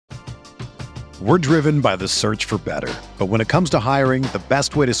We're driven by the search for better. But when it comes to hiring, the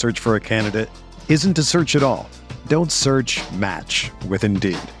best way to search for a candidate isn't to search at all. Don't search, match with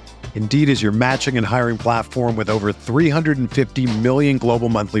Indeed. Indeed is your matching and hiring platform with over 350 million global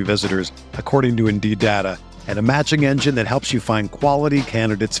monthly visitors, according to Indeed data, and a matching engine that helps you find quality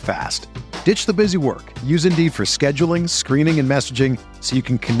candidates fast. Ditch the busy work. Use Indeed for scheduling, screening, and messaging so you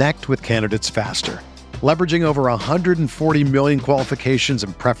can connect with candidates faster. Leveraging over 140 million qualifications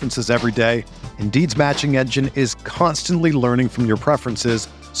and preferences every day, Indeed's matching engine is constantly learning from your preferences,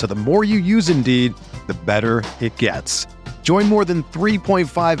 so the more you use Indeed, the better it gets. Join more than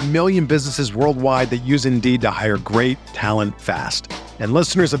 3.5 million businesses worldwide that use Indeed to hire great talent fast. And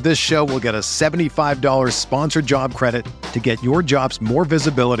listeners of this show will get a $75 sponsored job credit to get your jobs more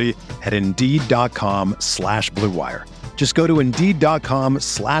visibility at Indeed.com/Blue Wire. Just go to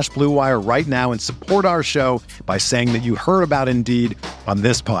Indeed.com/Blue Wire right now and support our show by saying that you heard about Indeed on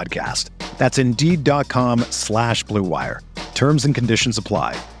this podcast. That's Indeed.com/Blue Wire. Terms and conditions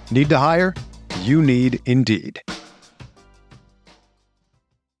apply. Need to hire? You need Indeed.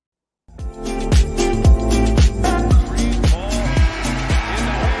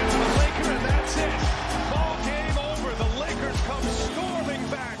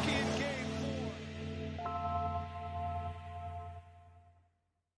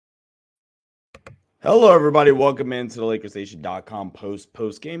 Hello, everybody. Welcome into the LakersNation.com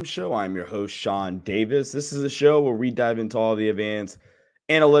post-game show. I'm your host, Sean Davis. This is a show where we dive into all the advanced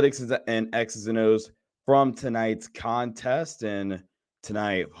analytics and X's and O's from tonight's contest. And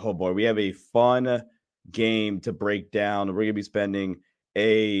tonight, oh boy, we have a fun game to break down. We're going to be spending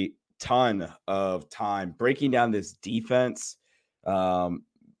a ton of time breaking down this defense,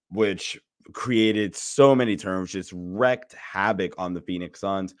 which created so many turnovers, just wreaked havoc on the Phoenix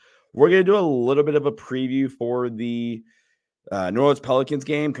Suns. We're going to do a little bit of a preview for the New Orleans Pelicans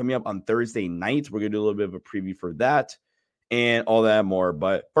game coming up on Thursday night. We're going to do a little bit of a preview for that and all that more.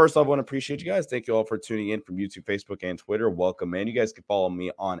 But first off, I want to appreciate you guys. Thank you all for tuning in from YouTube, Facebook, and Twitter. Welcome, man. You guys can follow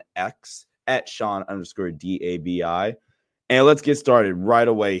me on X at Sean_DABI. And let's get started right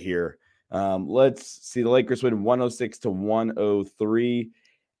away here. Let's see. The Lakers win 106-103.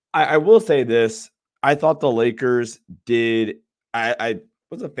 I will say this. I thought the Lakers did – I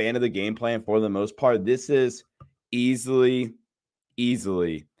was a fan of the game plan for the most part. This is easily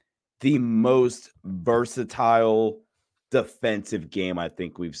the most versatile defensive game I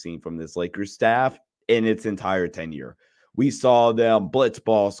think we've seen from this Lakers staff in its entire tenure. We saw them blitz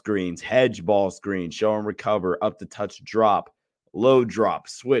ball screens, hedge ball screens, show and recover, up to touch drop, low drop,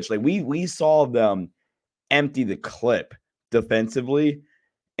 switch. Like we saw them empty the clip defensively,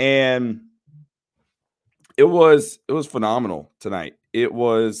 and it was phenomenal tonight. It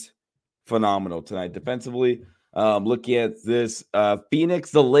was phenomenal tonight defensively. Looking at this,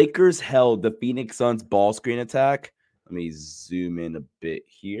 Phoenix, the Lakers held the Phoenix Suns ball screen attack. Let me zoom in a bit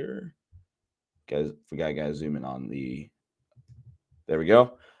here. Guys, forgot I got to zoom in on the. There we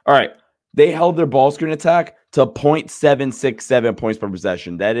go. All right. They held their ball screen attack to 0.767 points per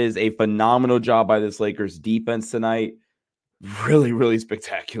possession. That is a phenomenal job by this Lakers defense tonight. Really, really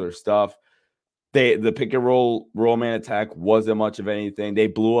spectacular stuff. The pick and roll man attack wasn't much of anything. They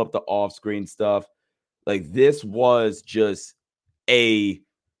blew up the off-screen stuff. Like, this was just a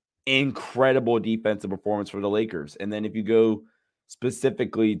incredible defensive performance for the Lakers. And then if you go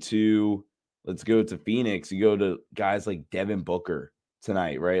specifically to, let's go to Phoenix, you go to guys like Devin Booker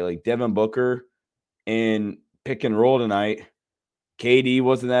tonight, right? Like Devin Booker in pick and roll tonight, KD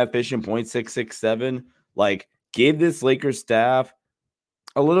wasn't that efficient, 0.667. Like, gave this Lakers staff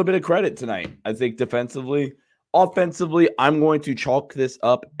a little bit of credit tonight. I think defensively. Offensively, I'm going to chalk this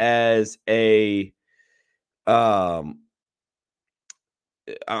up as a I'm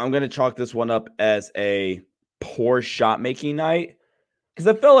going to chalk this one up as a poor shot making night, because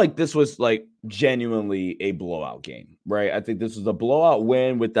I felt like this was like genuinely a blowout game, right? I think this was a blowout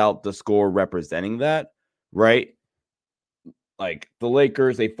win without the score representing that, right? Like the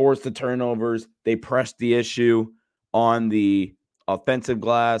Lakers, they forced the turnovers, they pressed the issue on the offensive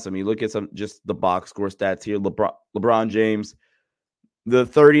glass. I mean, look at just the box score stats here. LeBron James, the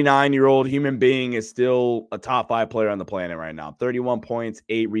 39-year-old human being, is still a top 5 player on the planet right now. 31 points,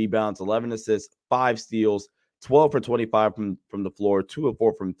 8 rebounds, 11 assists, 5 steals, 12 for 25 from the floor, 2 of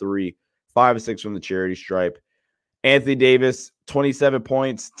 4 from 3, 5 of 6 from the charity stripe. Anthony Davis, 27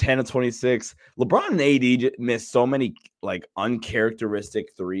 points, 10 of 26. LeBron and AD missed so many like uncharacteristic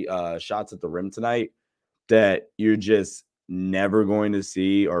shots at the rim tonight that you're just never going to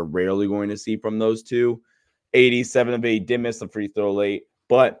see, or rarely going to see, from those two. 87 of 8, did miss the free throw late,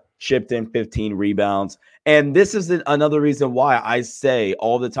 but chipped in 15 rebounds. And this is another reason why I say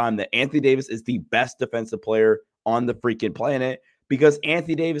all the time that Anthony Davis is the best defensive player on the freaking planet, because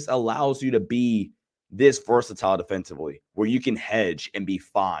Anthony Davis allows you to be this versatile defensively, where you can hedge and be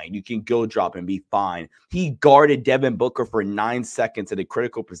fine. You can go drop and be fine. He guarded Devin Booker for 9 seconds at a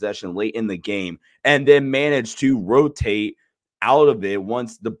critical possession late in the game, and then managed to rotate out of it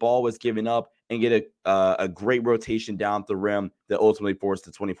once the ball was given up and get a great rotation down the rim that ultimately forced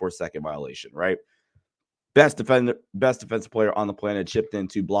the 24-second violation, right? Best defensive player on the planet, chipped in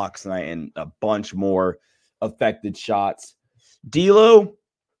 2 blocks tonight and a bunch more affected shots. D'Lo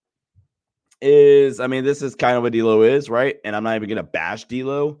is, I mean, this is kind of what D'Lo is, right? And I'm not even going to bash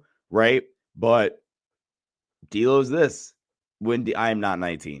D'Lo, right? But D'Lo is this. I am not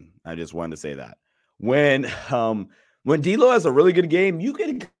 19. I just wanted to say that. When D'Lo has a really good game, you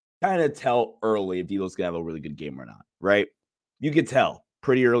can kind of tell early if D'Lo's going to have a really good game or not, right? You can tell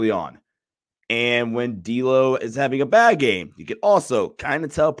pretty early on. And when D'Lo is having a bad game, you can also kind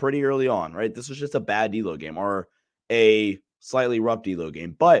of tell pretty early on, right? This was just a bad D'Lo game or a slightly rough D'Lo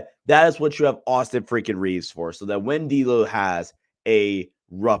game. But that is what you have Austin freaking Reeves for, so that when D'Lo has a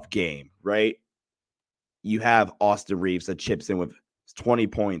rough game, right, you have Austin Reeves that chips in with 20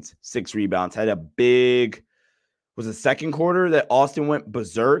 points, 6 rebounds, had a big, was it second quarter that Austin went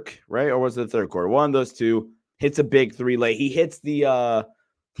berserk, right? Or was it the third quarter? One of those two, hits a big 3 late. He hits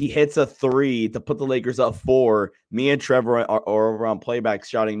a 3 to put the Lakers up 4. Me and Trevor are over on playback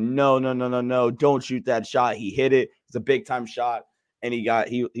shouting, no, don't shoot that shot. He hit it. It's a big time shot. And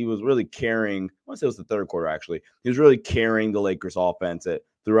he was really carrying, I want to say it was the third quarter, actually. He was really carrying the Lakers offense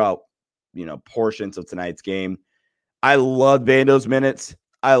throughout, portions of tonight's game. I loved Vando's minutes.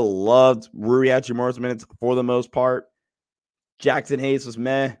 I loved Rui Hachimura's minutes for the most part. Jackson Hayes was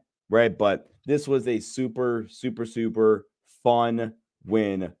meh, right? But this was a super, super, super fun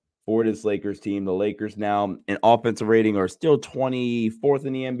win for this Lakers team. The Lakers now in offensive rating are still 24th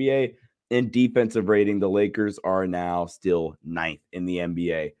in the NBA. In defensive rating, the Lakers are now still 9th in the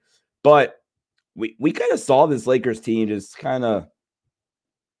NBA. But we kind of saw this Lakers team just kind of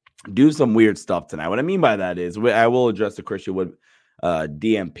do some weird stuff tonight. What I mean by that is, I will address the Christian Wood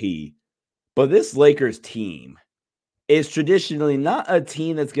DMP, but this Lakers team is traditionally not a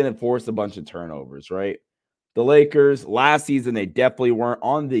team that's going to force a bunch of turnovers, right? The Lakers last season, they definitely weren't.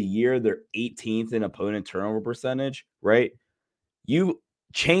 On the year, they're 18th in opponent turnover percentage, right? You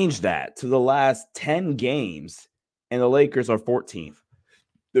change that to the last 10 games, and the Lakers are 14th.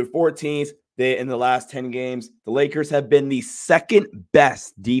 They're 14th. In the last 10 games, the Lakers have been the second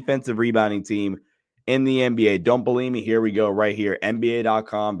best defensive rebounding team in the NBA. Don't believe me? Here we go, right here.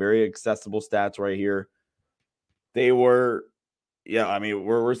 NBA.com, very accessible stats right here. They were,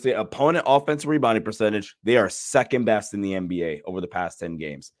 we're seeing opponent offensive rebounding percentage. They are second best in the NBA over the past 10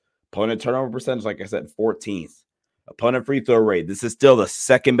 games. Opponent turnover percentage, like I said, 14th. Opponent free throw rate. This is still the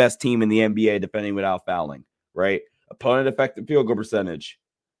second best team in the NBA defending without fouling, right? Opponent effective field goal percentage,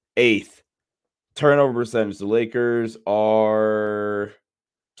 8th. Turnover percentage, the Lakers are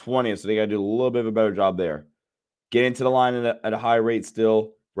 20th, so they got to do a little bit of a better job there. Get into the line at a high rate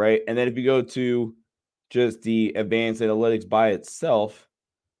still, right? And then if you go to just the advanced analytics by itself,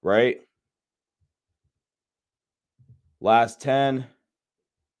 right? Last 10,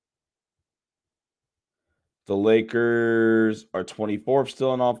 the Lakers are 24th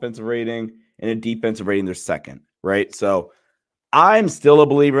still in offensive rating, and in defensive rating, they're second, right? So I'm still a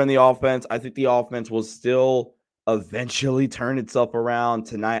believer in the offense. I think the offense will still eventually turn itself around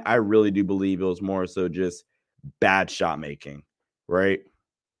tonight. I really do believe it was more so just bad shot making, right?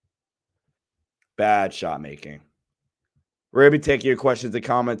 Bad shot making. We're going to be taking your questions and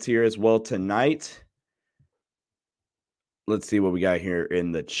comments here as well tonight. Let's see what we got here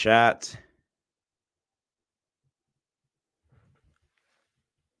in the chat.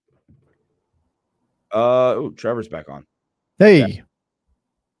 Trevor's back on. Hey,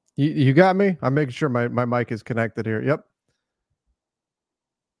 you got me? I'm making sure my mic is connected here. Yep.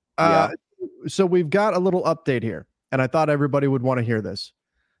 Yeah. So we've got a little update here, and I thought everybody would want to hear this.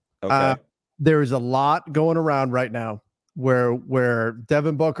 Okay. There's a lot going around right now where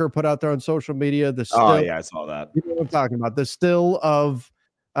Devin Booker put out there on social media. I saw that. You know what I'm talking about. The still of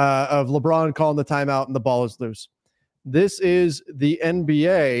LeBron calling the timeout and the ball is loose. This is the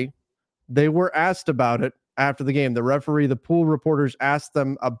NBA. They were asked about it after the game. The referee, the pool reporters asked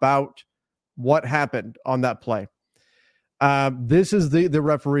them about what happened on that play. This is the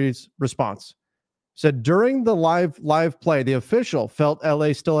referee's response. Said during the live play, the official felt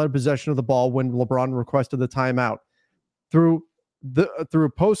LA still had possession of the ball when LeBron requested the timeout. Through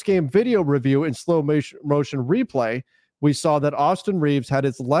post-game video review and slow motion replay, we saw that Austin Reeves had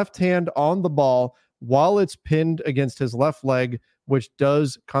his left hand on the ball while it's pinned against his left leg, which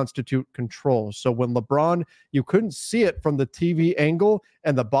does constitute control. So when LeBron, you couldn't see it from the TV angle,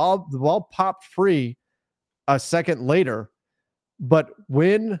 and the ball popped free a second later. But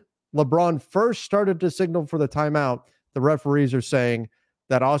when LeBron first started to signal for the timeout, the referees are saying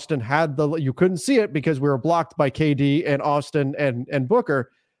that Austin had you couldn't see it because we were blocked by KD and Austin and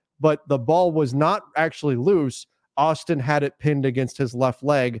Booker, but the ball was not actually loose. Austin had it pinned against his left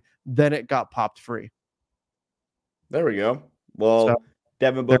leg. Then it got popped free. There we go. Well,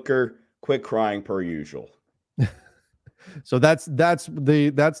 Devin Booker, quit crying per usual. So that's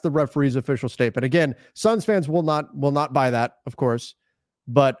the referee's official statement. Again, Suns fans will not buy that, of course,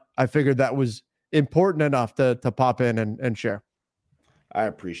 but I figured that was important enough to pop in and share. I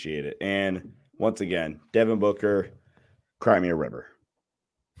appreciate it. And once again, Devin Booker, cry me a river.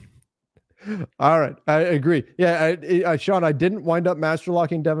 All right. I agree. Yeah. Sean, I didn't wind up master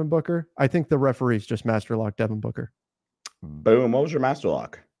locking Devin Booker. I think the referees just master locked Devin Booker. Boom. What was your master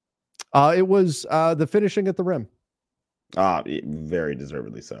lock? It was the finishing at the rim. Very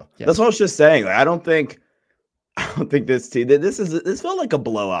deservedly so. Yeah. That's what I was just saying. Like, I don't think this team, this felt like a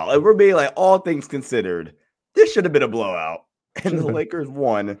blowout. Like, we're being like, all things considered, this should have been a blowout. And the Lakers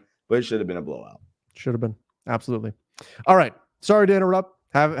won, but it should have been a blowout. Should have been. Absolutely. All right. Sorry to interrupt.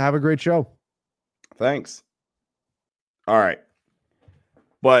 Have a great show. Thanks. All right.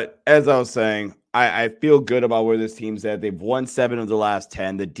 But as I was saying, I feel good about where this team's at. They've won 7 of the last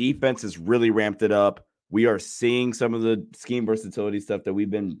 10. The defense has really ramped it up. We are seeing some of the scheme versatility stuff that we've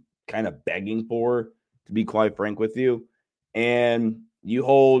been kind of begging for, to be quite frank with you. And you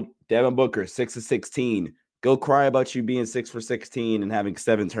hold Devin Booker 6 of 16. Go cry about you being 6 for 16 and having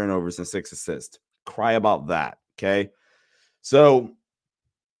 7 turnovers and 6 assists. Cry about that, okay? So,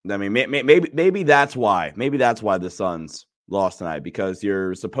 I mean, maybe that's why. Maybe that's why the Suns lost tonight, because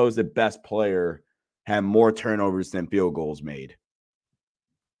your supposed best player had more turnovers than field goals made.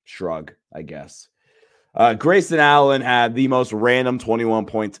 Shrug, I guess. Grayson Allen had the most random 21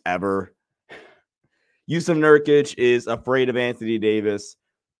 points ever. Yusuf Nurkic is afraid of Anthony Davis.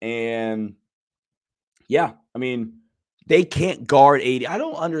 And yeah, I mean, they can't guard AD. I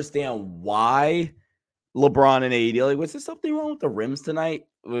don't understand why LeBron and AD, like, was there something wrong with the rims tonight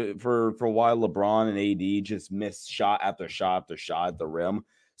for why LeBron and AD just missed shot after shot after shot at the rim?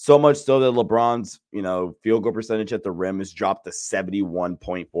 So much so that LeBron's, field goal percentage at the rim has dropped to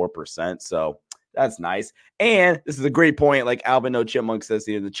 71.4%. So that's nice. And this is a great point. Like Alvin No Chipmunk says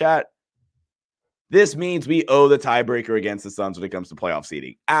here in the chat, this means we owe the tiebreaker against the Suns when it comes to playoff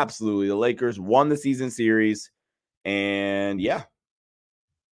seeding. Absolutely. The Lakers won the season series. And yeah.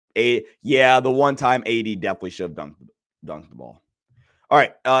 The one time AD definitely should have dunked the ball. All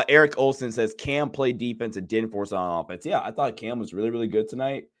right. Eric Olson says Cam played defense and didn't force on offense. Yeah, I thought Cam was really, really good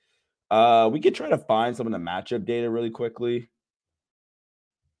tonight. We could try to find some of the matchup data really quickly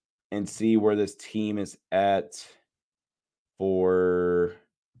and see where this team is at for.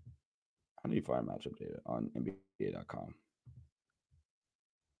 How do you find matchup data on NBA.com?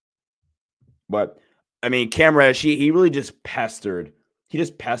 But I mean, Cam Reddish, he really just pestered. He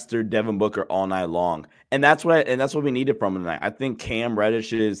just pestered Devin Booker all night long. And that's what we needed from him tonight. I think Cam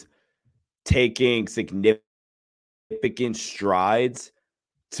Reddish is taking significant strides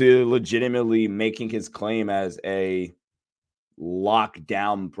to legitimately making his claim as a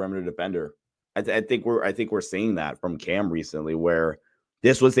lockdown perimeter defender. I think we're seeing that from Cam recently, where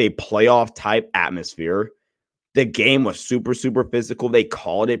this was a playoff type atmosphere. The game was super, super physical. They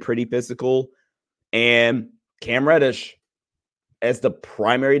called it pretty physical. And Cam Reddish, as the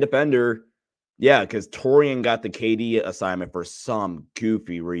primary defender, because Torian got the KD assignment for some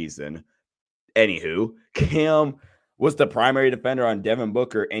goofy reason. Anywho, Cam was the primary defender on Devin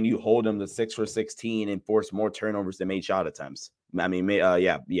Booker, and you hold him to 6 for 16 and force more turnovers than made shot attempts. I mean,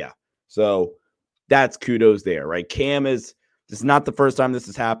 yeah. So that's kudos there, right? This is not the first time this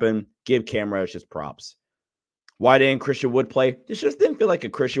has happened. Give Cam Reddish his props. Why didn't Christian Wood play? This just didn't feel like a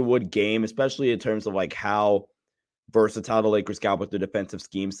Christian Wood game, especially in terms of like how versatile the Lakers got with the defensive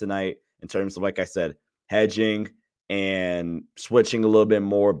schemes tonight, in terms of, like I said, hedging and switching a little bit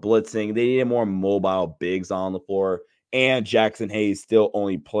more, blitzing. They needed more mobile bigs on the floor. And Jackson Hayes still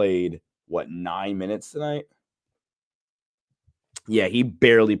only played, 9 minutes tonight? Yeah, he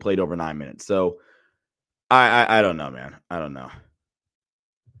barely played over 9 minutes. So I don't know, man. I don't know.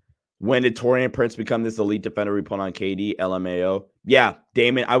 When did Torian Prince become this elite defender we put on KD? LMAO. Yeah,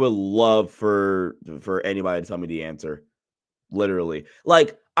 Damon, I would love for anybody to tell me the answer. Literally.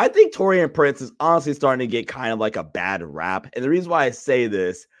 Like, I think Torian Prince is honestly starting to get kind of like a bad rap. And the reason why I say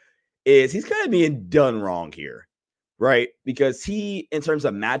this is he's kind of being done wrong here, right? Because he, in terms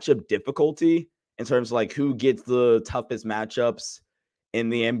of matchup difficulty, in terms of like who gets the toughest matchups in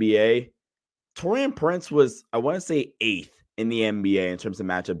the NBA, Taurean Prince was, I want to say, 8th in the NBA in terms of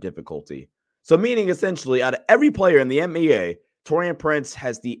matchup difficulty. So meaning essentially out of every player in the NBA, Taurean Prince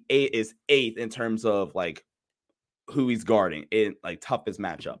is 8th in terms of like who he's guarding in like toughest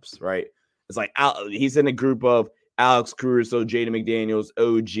matchups, right? It's like he's in a group of Alex Caruso, Jaden McDaniels,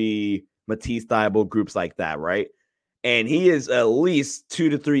 OG, Matisse Thybulle, groups like that, right? And he is at least 2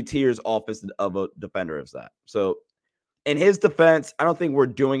 to 3 tiers off of a defender of that. So in his defense, I don't think we're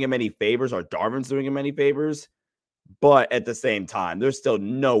doing him any favors or Darvin's doing him any favors. But at the same time, there's still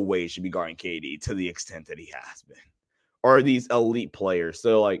no way he should be guarding KD to the extent that he has been, or these elite players.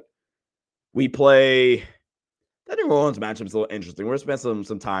 So like we play that New Orleans matchup's a little interesting. We're gonna spend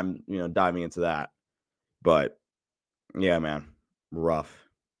some time, diving into that. But yeah, man, rough.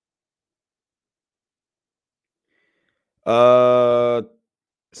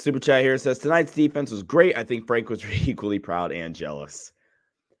 Super chat here says tonight's defense was great. I think Frank was equally proud and jealous.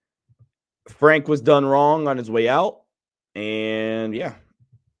 Frank was done wrong on his way out. And yeah,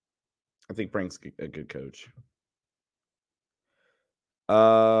 I think Frank's a good coach.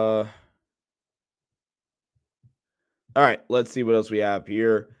 All right, let's see what else we have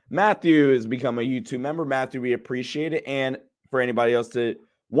here. Matthew has become a YouTube member. Matthew, we appreciate it. And for anybody else that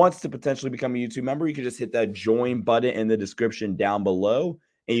wants to potentially become a YouTube member, you can just hit that join button in the description down below,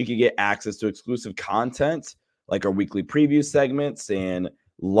 and you can get access to exclusive content like our weekly preview segments and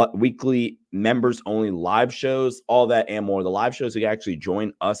weekly members-only live shows, all that and more. The live shows, you can actually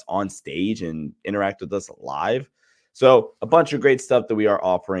join us on stage and interact with us live. So a bunch of great stuff that we are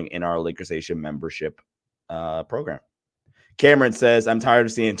offering in our Lakers Nation membership program. Cameron says, I'm tired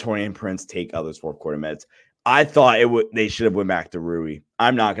of seeing Taurean Prince take others fourth quarter minutes. I thought they should have went back to Rui.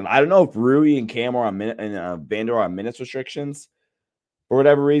 I don't know if Rui and Cam are on Vander are on minutes restrictions. For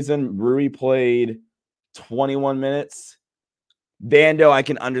whatever reason, Rui played 21 minutes. Vando, I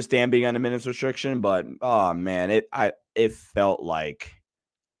can understand being on a minutes restriction, but oh man, it felt like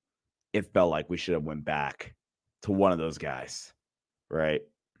we should have went back to one of those guys, right?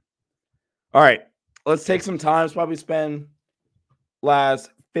 All right, let's take some time. Let's probably spend last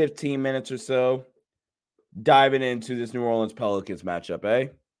 15 minutes or so diving into this New Orleans Pelicans matchup, eh?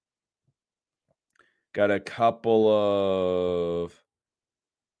 Got a couple of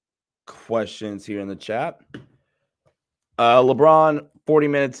questions here in the chat. LeBron, 40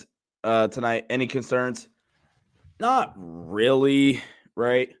 minutes tonight. Any concerns? Not really,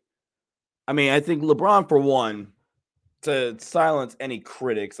 right? I mean, I think LeBron, for one, to silence any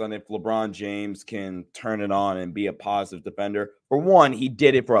critics on if LeBron James can turn it on and be a positive defender. For one, he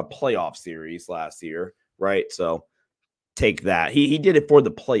did it for a playoff series last year, right? So take that. He did it for the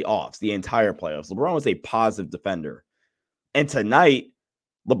playoffs, the entire playoffs. LeBron was a positive defender. And tonight,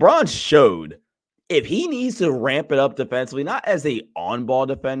 LeBron showed if he needs to ramp it up defensively, not as a on-ball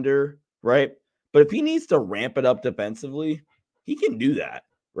defender, right? But if he needs to ramp it up defensively, he can do that,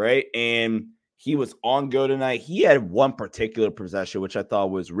 right? And he was on go tonight. He had one particular possession, which I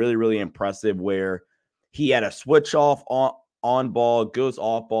thought was really, really impressive, where he had a switch off on ball, goes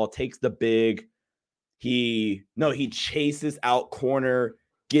off ball, takes the big. He chases out corner,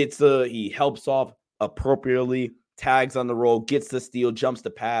 he helps off appropriately, tags on the roll, gets the steal, jumps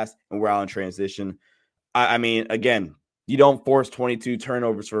the pass, and we're out in transition. I mean, again, you don't force 22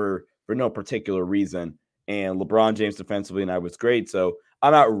 turnovers for no particular reason. And LeBron James defensively and I was great. So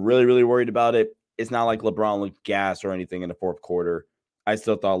I'm not really, really worried about it. It's not like LeBron looked gassed or anything in the fourth quarter. I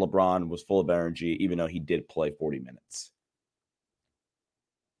still thought LeBron was full of energy, even though he did play 40 minutes.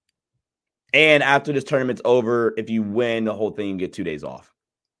 And after this tournament's over, if you win the whole thing, you get 2 days off.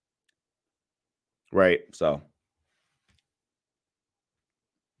 Right? So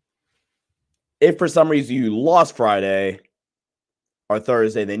if for some reason you lost Friday or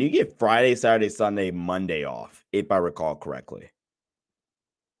Thursday, then you get Friday, Saturday, Sunday, Monday off, if I recall correctly.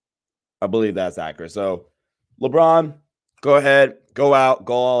 I believe that's accurate. So LeBron, go ahead, go out,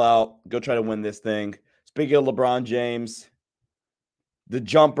 go all out, go try to win this thing. Speaking of LeBron James, the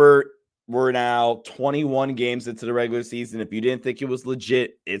jumper, we're now 21 games into the regular season. If you didn't think it was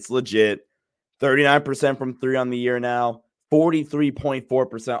legit, it's legit. 39% from three on the year now,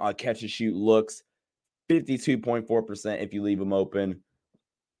 43.4% on catch and shoot looks, 52.4% if you leave him open.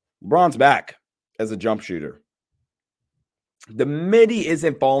 LeBron's back as a jump shooter. The midi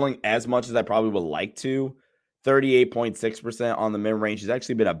isn't falling as much as I probably would like to. 38.6% on the mid-range. He's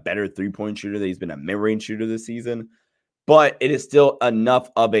actually been a better three-point shooter than he's been a mid-range shooter this season. But it is still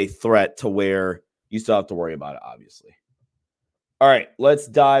enough of a threat to where you still have to worry about it, obviously. All right, let's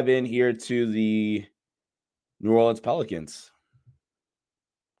dive in here to the New Orleans Pelicans.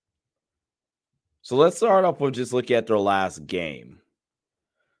 So let's start off with just looking at their last game.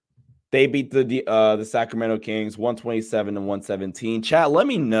 They beat the Sacramento Kings 127-117. Chat, let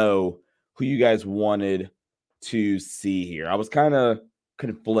me know who you guys wanted to see here. I was kind of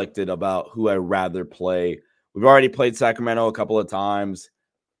conflicted about who I'd rather play. We've already played Sacramento a couple of times.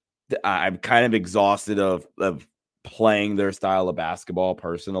 I'm kind of exhausted of playing their style of basketball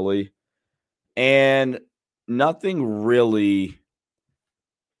personally. And nothing really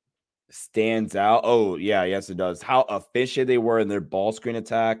stands out. Oh, yeah, yes, it does. How efficient they were in their ball screen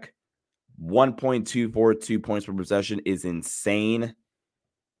attack. 1.242 points per possession is insane.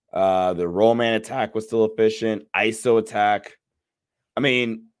 The roll man attack was still efficient. ISO attack. I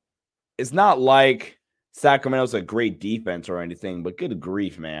mean, it's not like Sacramento's a great defense or anything, but good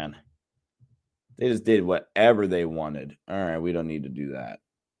grief, man. They just did whatever they wanted. All right, we don't need to do that.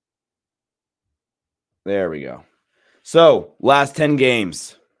 There we go. So, last 10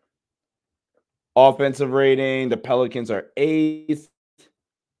 games. Offensive rating, the Pelicans are 8th.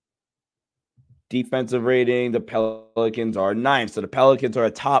 Defensive rating, the Pelicans are 9th. So the Pelicans are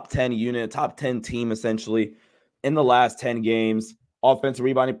a top 10 unit, a top 10 team essentially in the last 10 games. Offensive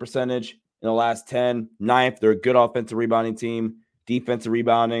rebounding percentage in the last 10, 9th. They're a good offensive rebounding team. Defensive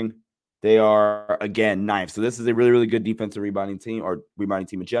rebounding, they are, again, 9th. So this is a really, really good defensive rebounding team or rebounding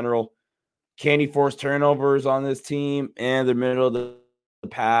team in general. Can you force turnovers on this team? And they're middle of the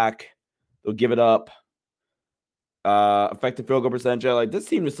pack. They'll give it up. Effective field goal percentage. Like, this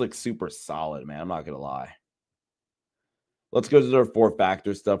team just looks super solid, man. I'm not going to lie. Let's go to their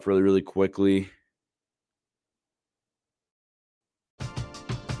 4-factor stuff really, really quickly.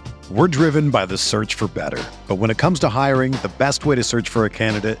 We're driven by the search for better. But when it comes to hiring, the best way to search for a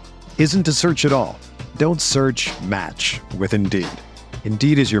candidate isn't to search at all. Don't search, match with Indeed.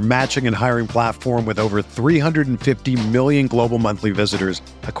 Indeed is your matching and hiring platform with over 350 million global monthly visitors,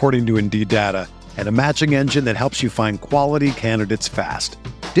 according to Indeed data, and a matching engine that helps you find quality candidates fast.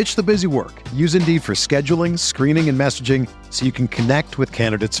 Ditch the busy work. Use Indeed for scheduling, screening, and messaging so you can connect with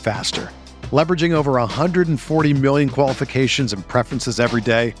candidates faster. Leveraging over 140 million qualifications and preferences every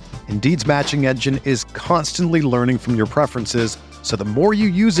day, Indeed's matching engine is constantly learning from your preferences, so the more you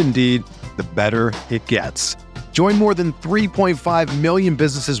use Indeed, the better it gets. Join more than 3.5 million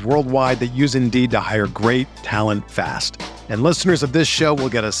businesses worldwide that use Indeed to hire great talent fast. And listeners of this show will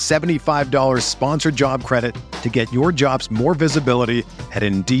get a $75 sponsored job credit to get your jobs more visibility at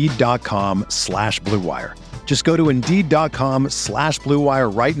Indeed.com/Blue Wire. Just go to Indeed.com/Blue Wire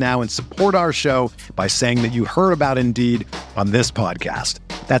right now and support our show by saying that you heard about Indeed on this podcast.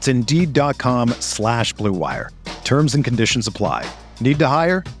 That's Indeed.com/Blue Wire. Terms and conditions apply. Need to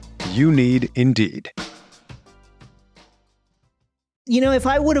hire? You need Indeed. You know, if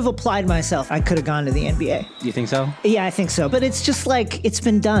I would have applied myself, I could have gone to the NBA. You think so? Yeah, I think so. But it's just like, it's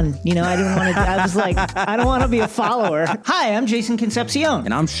been done. You know, I didn't want to, I was like, I don't want to be a follower. Hi, I'm Jason Concepcion.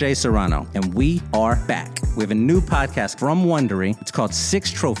 And I'm Shea Serrano. And we are back. We have a new podcast from Wondery. It's called Six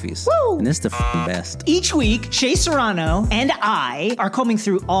Trophies. Woo! And it's the best. Each week, Shea Serrano and I are combing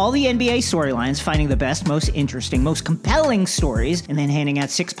through all the NBA storylines, finding the best, most interesting, most compelling stories, and then handing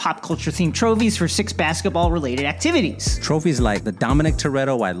out 6 pop culture themed trophies for 6 basketball related activities. Trophies like the Dominic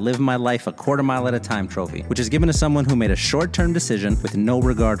Toretto I Live My Life a Quarter Mile at a Time trophy, which is given to someone who made a short-term decision with no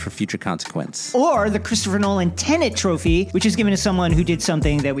regard for future consequence. Or the Christopher Nolan Tenet trophy, which is given to someone who did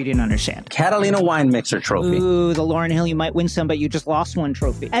something that we didn't understand. Catalina Wine Mixer trophy. Ooh, the Lauryn Hill You Might Win Some, but You Just Lost One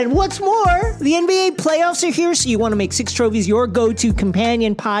trophy. And what's more, the NBA playoffs are here, so you want to make 6 Trophies your go-to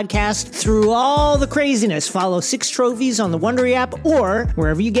companion podcast through all the craziness. Follow 6 Trophies on the Wondery app or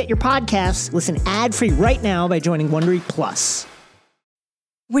wherever you get your podcasts. Listen ad-free right now by joining Wondery Plus.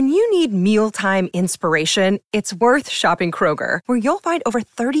 When you need mealtime inspiration, it's worth shopping Kroger, where you'll find over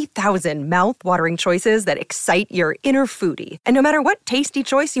 30,000 mouth-watering choices that excite your inner foodie. And no matter what tasty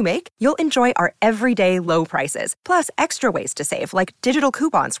choice you make, you'll enjoy our everyday low prices, plus extra ways to save, like digital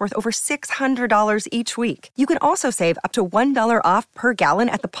coupons worth over $600 each week. You can also save up to $1 off per gallon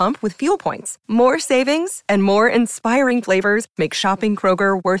at the pump with fuel points. More savings and more inspiring flavors make shopping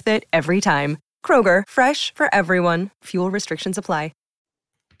Kroger worth it every time. Kroger, fresh for everyone. Fuel restrictions apply.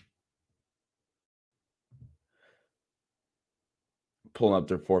 Pulling up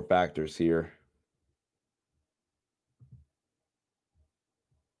their 4 factors here.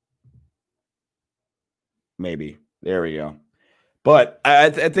 Maybe. There we go. But I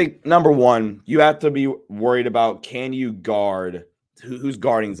think, number one, you have to be worried about, can you guard who's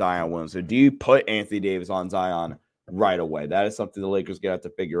guarding Zion Williams? So do you put Anthony Davis on Zion right away? That is something the Lakers going to have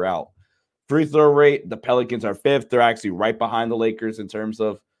to figure out. Free throw rate, the Pelicans are 5th. They're actually right behind the Lakers in terms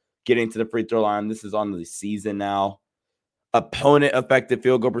of getting to the free throw line. This is on the season now. Opponent effective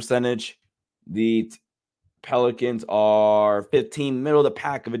field goal percentage. The Pelicans are 15, middle of the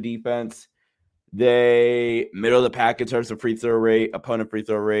pack of a defense. They middle of the pack in terms of free throw rate, opponent free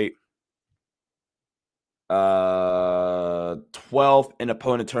throw rate. 12th in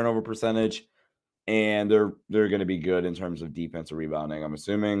opponent turnover percentage, and they're going to be good in terms of defensive rebounding, I'm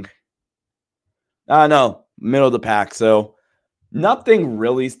assuming. No, middle of the pack. So nothing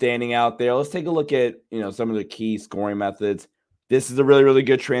really standing out there. Let's take a look at, some of the key scoring methods. This is a really, really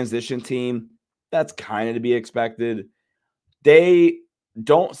good transition team. That's kind of to be expected. They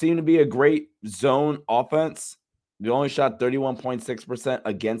don't seem to be a great zone offense. They only shot 31.6%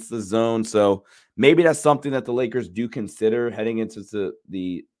 against the zone. So maybe that's something that the Lakers do consider heading into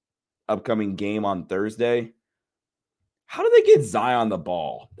the upcoming game on Thursday. How do they get Zion the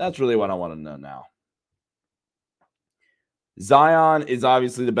ball? That's really what I want to know now. Zion is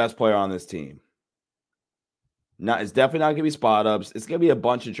obviously the best player on this team. It's definitely not going to be spot ups. It's going to be a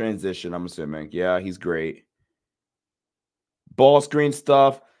bunch of transition, I'm assuming. Yeah, he's great. Ball screen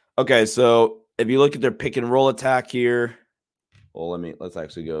stuff. Okay, so if you look at their pick and roll attack here, well, let's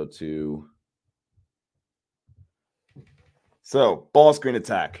actually go to. So ball screen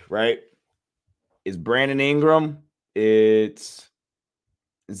attack, right? Is Brandon Ingram. It's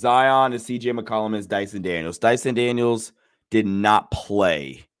Zion. Is CJ McCollum. Is Dyson Daniels. Dyson Daniels did not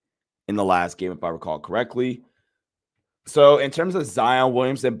play in the last game, if I recall correctly. So in terms of Zion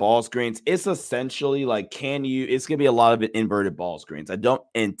Williamson ball screens, it's essentially like, it's going to be a lot of inverted ball screens. I don't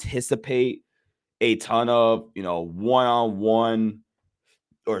anticipate a ton of, one-on-one,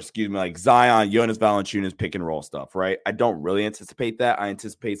 like Zion, Jonas Valanciunas pick and roll stuff, right? I don't really anticipate that. I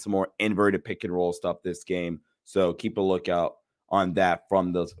anticipate some more inverted pick and roll stuff this game. So keep a lookout on that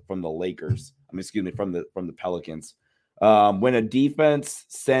from the Lakers. From the Pelicans. When a defense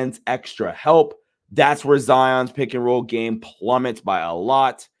sends extra help, that's where Zion's pick and roll game plummets by a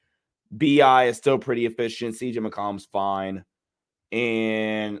lot. BI is still pretty efficient. CJ McCollum's fine.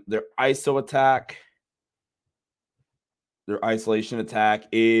 And their ISO attack, their isolation attack,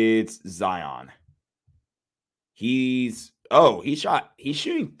 it's Zion. He's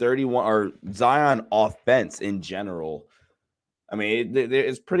shooting 31, or Zion offense in general. I mean,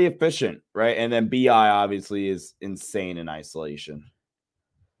 it's pretty efficient, right? And then BI obviously is insane in isolation.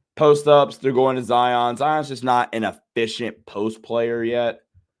 Post-ups, they're going to Zion. Zion's just not an efficient post player yet,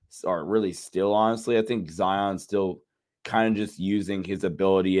 or really still, honestly. I think Zion's still kind of just using his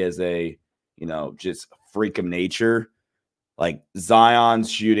ability as a, just freak of nature. Like Zion's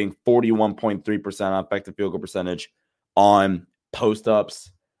shooting 41.3% effective field goal percentage on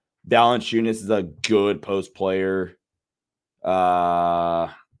post-ups. Valanciunas is a good post player. The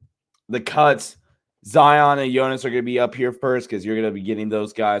cuts, Zion and Jonas are going to be up here first because you're going to be getting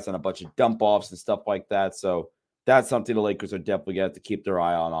those guys on a bunch of dump offs and stuff like that. So that's something the Lakers are definitely going to have to keep their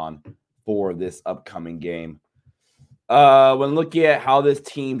eye on for this upcoming game. When looking at how this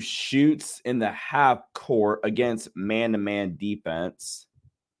team shoots in the half court against man-to-man defense.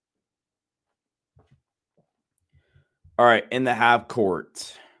 All right, in the half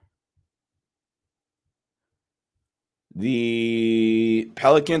court, the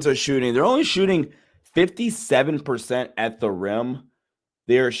Pelicans are shooting. They're only shooting 57% at the rim.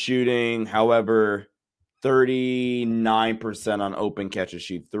 They're shooting, however, 39% on open catch and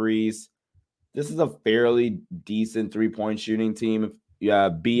shoot threes. This is a fairly decent three-point shooting team. Yeah,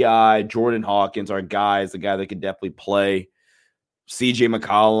 BI, Jordan Hawkins are guys, the guy that could definitely play. CJ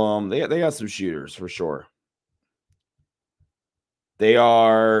McCollum, they got some shooters for sure. They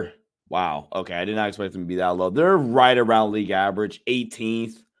are, wow, okay, I did not expect them to be that low. They're right around league average,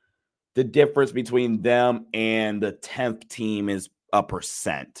 18th. The difference between them and the 10th team is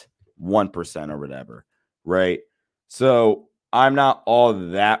 1% or whatever, right? So I'm not all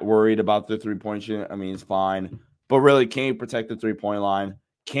that worried about the three-point shooting. I mean, it's fine. But really, can you protect the three-point line?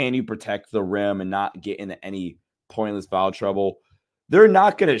 Can you protect the rim and not get into any pointless foul trouble? They're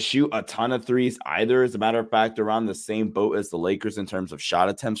not going to shoot a ton of threes either. As a matter of fact, they're on the same boat as the Lakers in terms of shot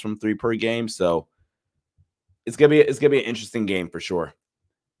attempts from three per game. So it's gonna be an interesting game for sure.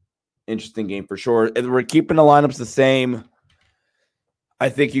 Interesting game for sure. And we're keeping the lineups the same. I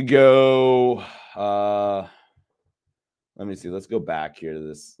think you go. Let me see. Let's go back here to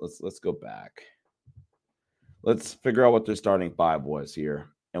this. Let's go back. Let's figure out what their starting five was here,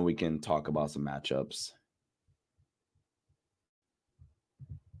 and we can talk about some matchups.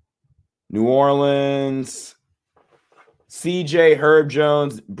 New Orleans, CJ, Herb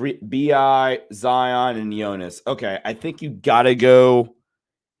Jones, BI, Zion, and Jonas. Okay, I think you got to go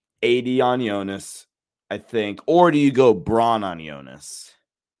 80 on Jonas, I think. Or do you go Braun on Jonas?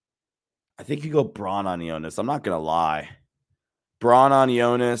 I think you go Braun on Jonas. I'm not going to lie. Braun on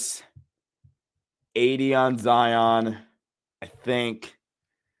Jonas. 80 on Zion. I think.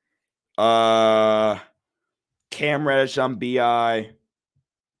 Cam Reddish on BI.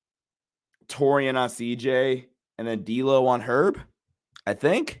 Torian on CJ. And then D'Lo on Herb. I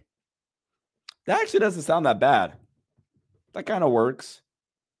think. That actually doesn't sound that bad. That kind of works.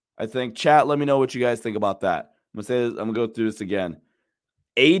 I think. Chat, let me know what you guys think about that. I'm going to go through this again.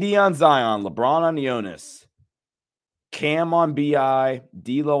 80 on Zion. LeBron on Jonas. Cam on BI.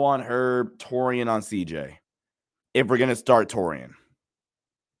 D'Lo on Herb. Torian on CJ. If we're going to start Torian.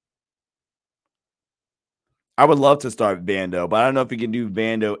 I would love to start Vando, but I don't know if you can do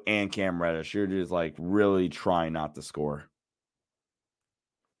Vando and Cam Reddish. You're just like really trying not to score.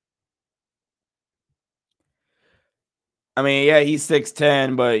 I mean, yeah, he's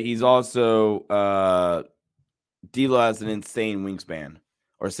 6'10", but he's also D'Lo has an insane wingspan,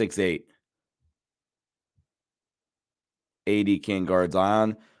 or 6'8". 80 can guard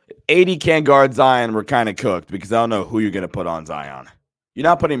Zion. 80 can guard Zion. We're kind of cooked because I don't know who you're going to put on Zion. You're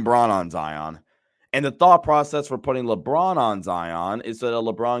not putting Braun on Zion. And the thought process for putting LeBron on Zion is so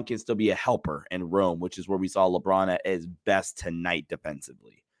that LeBron can still be a helper in Rome, which is where we saw LeBron at his best tonight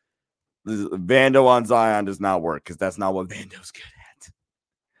defensively. Vando on Zion does not work because that's not what Vando's good at.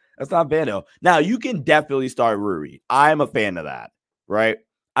 That's not Vando. Now, you can definitely start Rui. I'm a fan of that, right?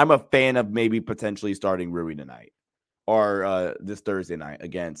 I'm a fan of maybe potentially starting Rui tonight or this Thursday night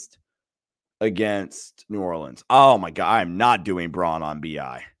against New Orleans. Oh, my God. I'm not doing Braun on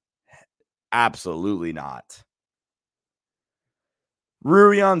BI. Absolutely not.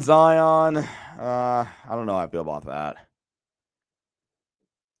 Rui on Zion. I don't know how I feel about that.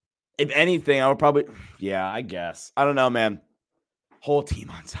 If anything, I would probably, I guess. I don't know, man. Whole team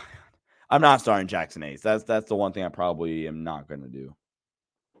on Zion. I'm not starting Jackson Hayes. That's the one thing I probably am not going to do.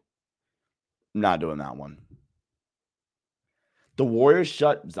 I'm not doing that one. The Warriors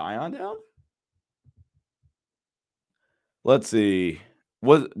shut Zion down? Let's see.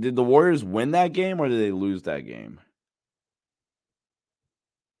 Did the Warriors win that game or did they lose that game?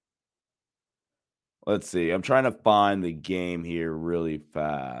 Let's see. I'm trying to find the game here really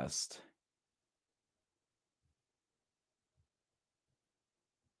fast.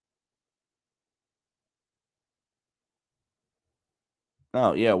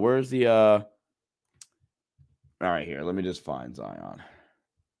 Oh, yeah. Where's the all right, here. Let me just find Zion.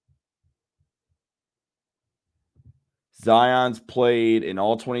 Zion's played in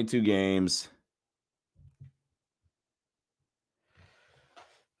all 22 games.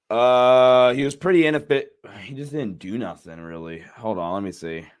 He was pretty inefficient. He just didn't do nothing, really. Hold on, let me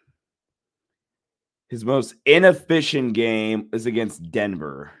see. His most inefficient game is against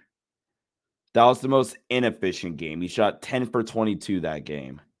Denver. That was the most inefficient game. He shot 10 for 22 that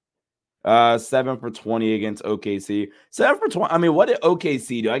game. 7 for 20 against OKC. 7 for 20. I mean, what did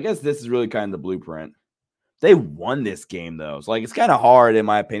OKC do? I guess this is really kind of the blueprint. They won this game, though. So, it's kind of hard, in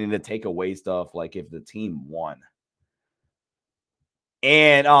my opinion, to take away stuff if the team won.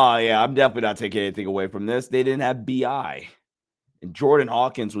 And, I'm definitely not taking anything away from this. They didn't have BI. And Jordan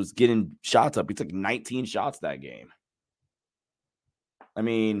Hawkins was getting shots up. He took 19 shots that game. I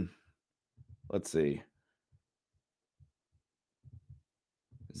mean, let's see.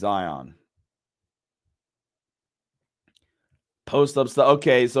 Zion. Post up stuff.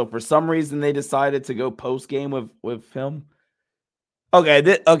 Okay, so for some reason they decided to go post game with him. Okay,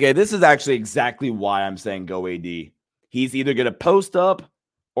 this is actually exactly why I'm saying go AD. He's either going to post up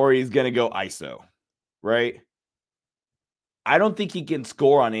or he's going to go ISO, right? I don't think he can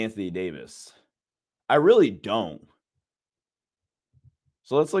score on Anthony Davis. I really don't.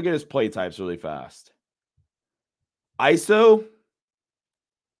 So let's look at his play types really fast. ISO.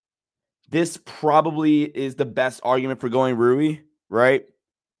 This probably is the best argument for going Rui, right?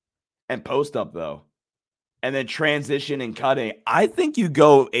 And post up, though. And then transition and cutting. I think you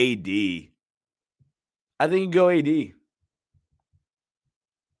go AD. I think you go AD.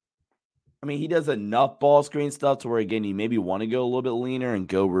 I mean, he does enough ball screen stuff to where, again, you maybe want to go a little bit leaner and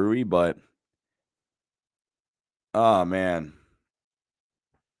go Rui, but oh, man.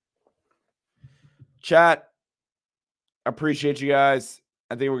 Chat, appreciate you guys.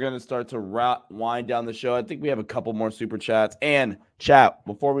 I think we're going to start to wind down the show. I think we have a couple more super chats. And chat,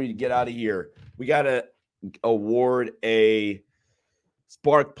 before we get out of here, we got to award a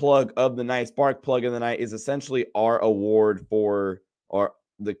Spark Plug of the Night. Spark Plug of the Night is essentially our award for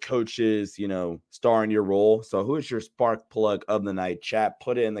the coaches, star in your role. So who is your Spark Plug of the Night? Chat,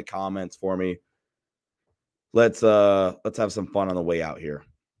 put it in the comments for me. Let's have some fun on the way out here.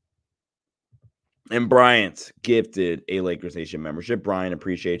 And Bryant gifted a Lakers Nation membership. Brian,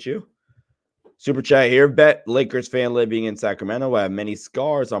 appreciate you. Super chat here. Bet Lakers fan living in Sacramento. I have many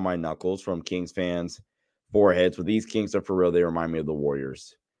scars on my knuckles from Kings fans' foreheads. But these Kings are for real. They remind me of the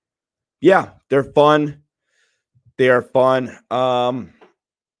Warriors. Yeah, they're fun. They are fun.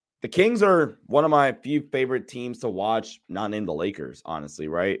 The Kings are one of my few favorite teams to watch, not in the Lakers, honestly,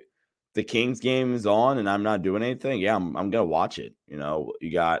 right? The Kings game is on and I'm not doing anything. Yeah, I'm going to watch it. You know,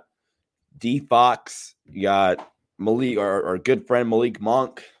 you got D Fox, you got Malik, our good friend Malik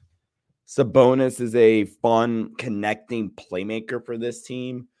Monk. Sabonis is a fun connecting playmaker for this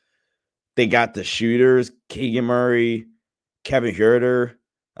team. They got the shooters, Keegan Murray, Kevin Huerter.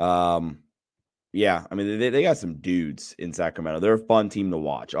 Yeah, I mean, they got some dudes in Sacramento. They're a fun team to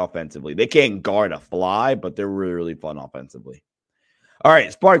watch offensively. They can't guard a fly, but they're really, really fun offensively. All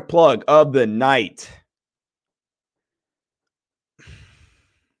right, spark plug of the night.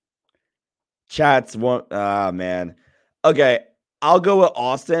 Chats one. Man. Okay, I'll go with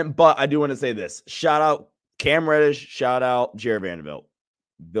Austin, but I do want to say this. Shout out Cam Reddish. Shout out Jared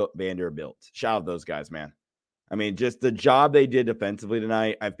Vanderbilt. Shout out those guys, man. I mean, just the job they did defensively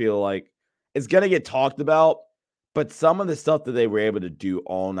tonight, I feel like it's going to get talked about, but some of the stuff that they were able to do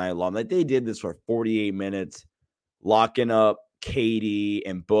all night long, like they did this for 48 minutes, locking up KD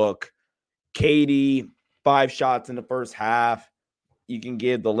and Book. KD, 5 shots in the first half. You can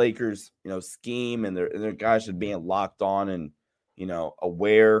give the Lakers, scheme and their guys should be locked on and,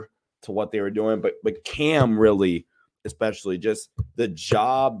 aware to what they were doing. But Cam really, especially just the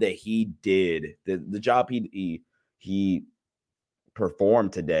job that he did, the job he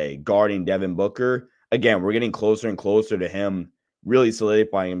performed today guarding Devin Booker. Again, we're getting closer and closer to him really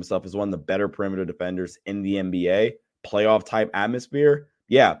solidifying himself as one of the better perimeter defenders in the NBA, playoff type atmosphere.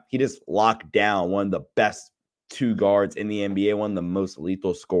 Yeah, he just locked down one of the best 2 guards in the NBA, one of the most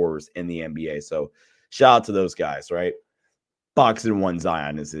lethal scorers in the NBA. So shout out to those guys, right? Boxing 1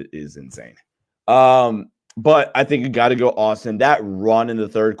 Zion is insane. But I think you got to go Austin. That run in the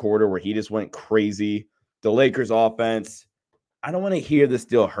third quarter where he just went crazy. The Lakers offense. I don't want to hear the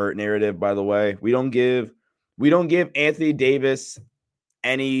still hurt narrative, by the way. We don't give Anthony Davis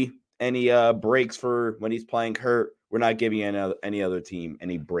any breaks for when he's playing hurt. We're not giving any other team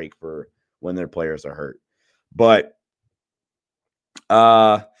any break for when their players are hurt. But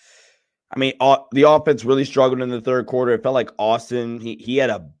I mean, the offense really struggled in the third quarter. It felt like Austin, he had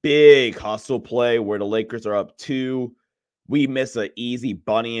a big hustle play where the Lakers are up 2. We miss an easy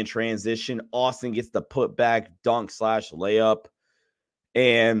bunny in transition. Austin gets the putback dunk / layup.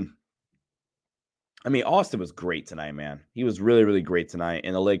 And I mean, Austin was great tonight, man. He was really, really great tonight.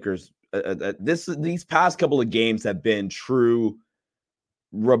 And the Lakers, these past couple of games have been true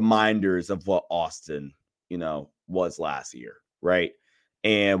reminders of what Austin, was last year, right?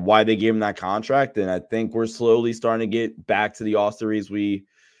 And why they gave him that contract. And I think we're slowly starting to get back to the Austeries we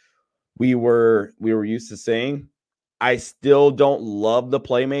were used to seeing. I still don't love the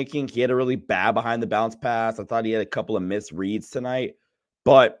playmaking. He had a really bad behind the bounce pass. I thought he had a couple of missed reads tonight.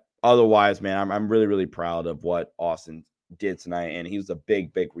 But otherwise, man, I'm really, really proud of what Austin did tonight. And he was a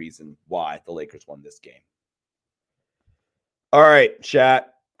big, big reason why the Lakers won this game. All right, chat.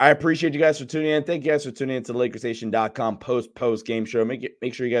 I appreciate you guys for tuning in. Thank you guys for tuning in to the LakersNation.com post game show.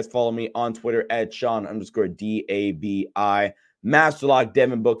 Make sure you guys follow me on Twitter at Sean_DABI. Masterlock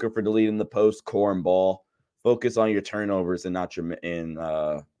Devin Booker for deleting the post cornball. Focus on your turnovers and not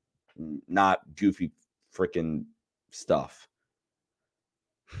not goofy freaking stuff.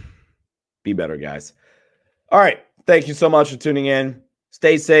 Be better, guys. All right. Thank you so much for tuning in.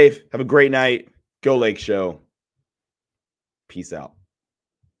 Stay safe. Have a great night. Go Lake Show. Peace out.